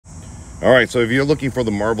All right, so if you're looking for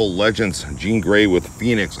the Marvel Legends Jean Grey with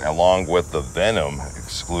Phoenix along with the Venom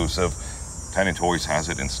exclusive, Titan Toyz has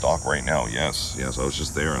it in stock right now. Yes, I was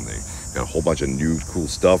just there and they got a whole bunch of new cool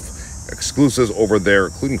stuff, exclusives over there,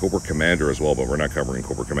 including Cobra Commander as well, but we're not covering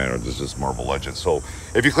Cobra Commander. This is Marvel Legends. So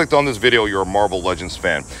if you clicked on this video, you're a Marvel Legends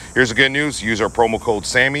fan. Here's the good news. Use our promo code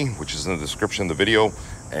SAMMY, which is in the description of the video,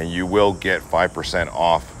 and you will get 5%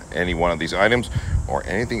 off any one of these items or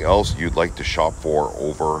anything else you'd like to shop for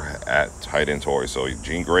over at Titan Toyz. So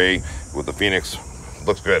Jean Grey with the Phoenix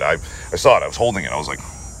looks good. I saw it, I was holding it, I was like,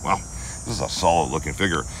 wow, this is a solid looking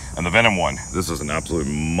figure. And the Venom one, this is an absolute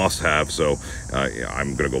must-have, so yeah,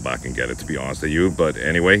 I'm gonna go back and get it, to be honest with you. But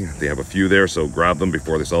anyway, they have a few there, so grab them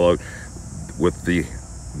before they sell out. With the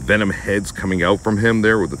Venom heads coming out from him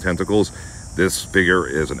there with the tentacles, this figure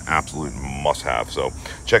is an absolute must-have. So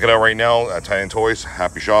check it out right now at Titan Toyz.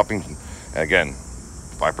 Happy shopping. Again,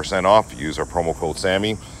 5% off. Use our promo code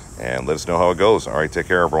SAMMY and let us know how it goes. All right, take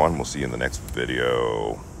care, everyone. We'll see you in the next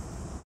video.